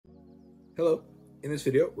Hello, in this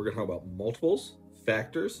video we're going to talk about multiples,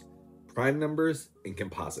 factors, prime numbers, and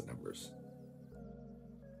composite numbers.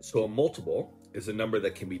 So a multiple is a number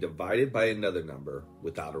that can be divided by another number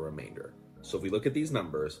without a remainder. So if we look at these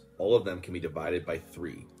numbers, all of them can be divided by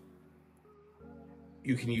 3.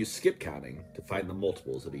 You can use skip counting to find the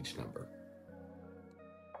multiples of each number.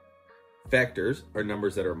 Factors are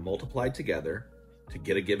numbers that are multiplied together to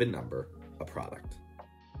get a given number, a product.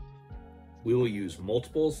 We will use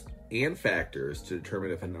multiples and factors to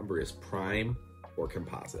determine if a number is prime or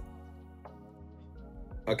composite.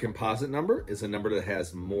 A composite number is a number that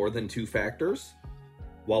has more than 2 factors,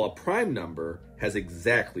 while a prime number has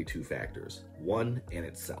exactly 2 factors, one and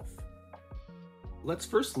itself. Let's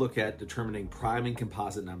first look at determining prime and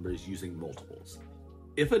composite numbers using multiples.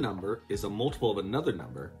 If a number is a multiple of another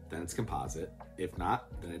number, then it's composite. If not,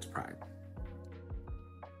 then it's prime.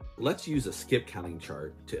 Let's use a skip counting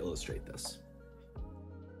chart to illustrate this.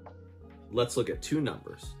 Let's look at 2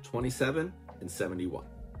 numbers, 27 and 71.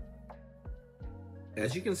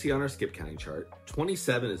 As you can see on our skip counting chart,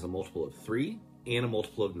 27 is a multiple of 3 and a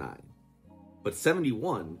multiple of 9. But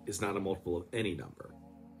 71 is not a multiple of any number.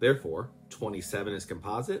 Therefore, 27 is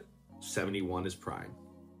composite, 71 is prime.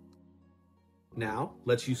 Now,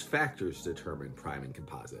 let's use factors to determine prime and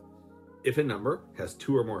composite. If a number has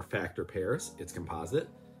 2 or more factor pairs, it's composite.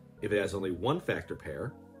 If it has only 1 factor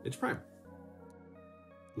pair, it's prime.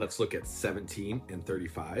 Let's look at 17 and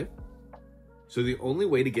 35. So the only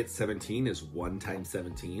way to get 17 is 1 times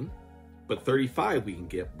 17, but 35 we can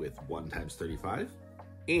get with 1 times 35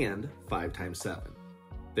 and 5 times 7.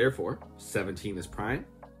 Therefore, 17 is prime,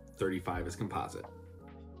 35 is composite.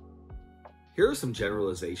 Here are some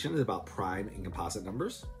generalizations about prime and composite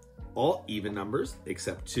numbers. All even numbers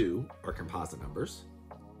except 2 are composite numbers.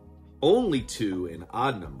 Only 2 and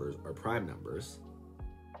odd numbers are prime numbers,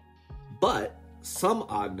 but some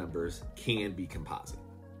odd numbers can be composite.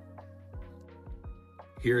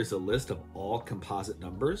 Here is a list of all composite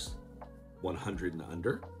numbers, 100 and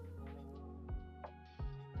under.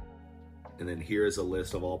 And then here is a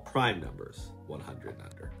list of all prime numbers, 100 and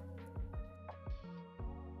under.